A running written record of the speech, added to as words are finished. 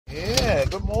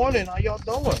Good morning. How y'all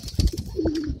doing?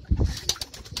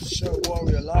 Sir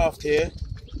Warrior Loft here.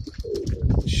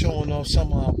 Showing off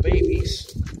some of our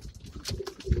babies.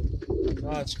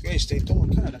 God's grace, they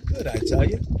doing kind of good, I tell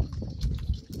you.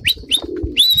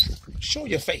 Show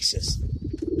your faces.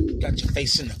 Got your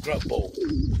face in the grub bowl.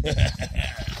 Yeah,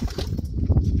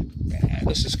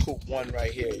 this is Coop 1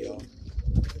 right here, y'all.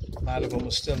 A lot of them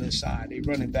are still inside. They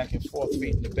running back and forth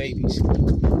feeding the babies.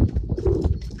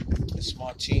 Miss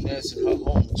Martinez and her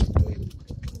homeless boy.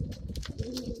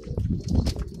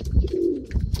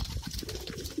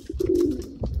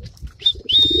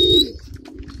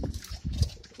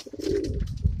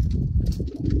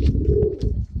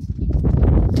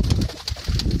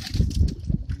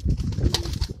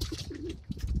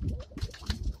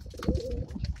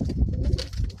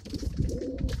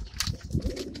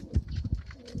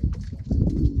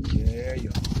 Yeah,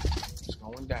 y'all. It's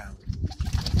going down.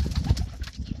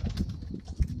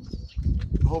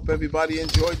 I hope everybody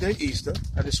enjoyed their Easter.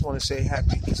 I just want to say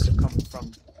happy Easter coming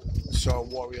from Star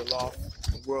Warrior Loft,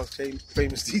 the world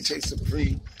famous DJ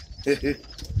Supreme. Yeah.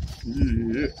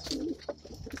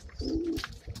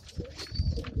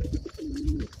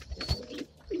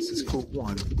 This is Coop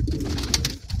 1.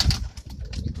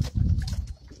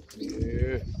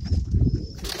 Yeah.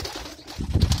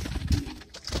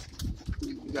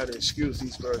 You gotta excuse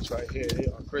these birds right here. They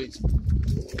are crazy.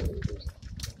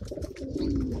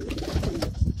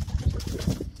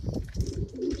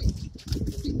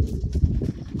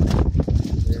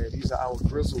 Yeah, these are our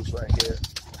grizzles right here.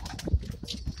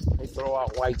 They throw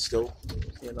out whites though,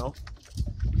 you know.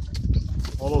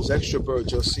 All those extra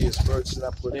birds you'll see is birds that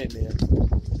I put in there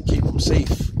to keep them safe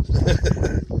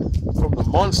from the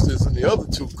monsters in the other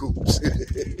two coops.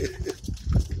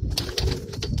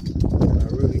 I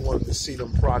really wanted to see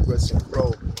them progress and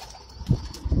grow. I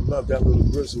love that little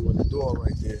grizzle in the door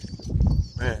right there.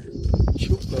 Man,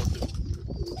 cute little dude.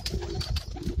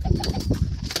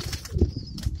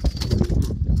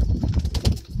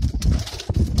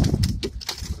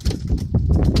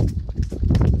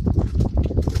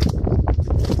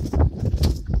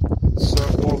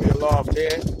 Loft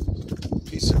here.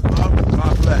 Peace and love.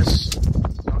 God bless.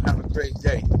 Y'all have a great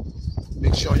day.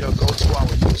 Make sure y'all go to our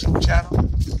YouTube channel.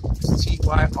 It's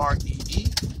T-Y-R-E-E.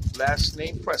 Last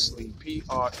name Presley.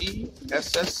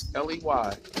 P-R-E-S-S-L-E-Y.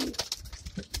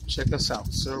 Check us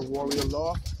out. Sir Warrior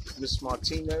Loft. Miss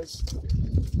Martinez.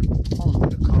 Home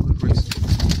of the Colored Races.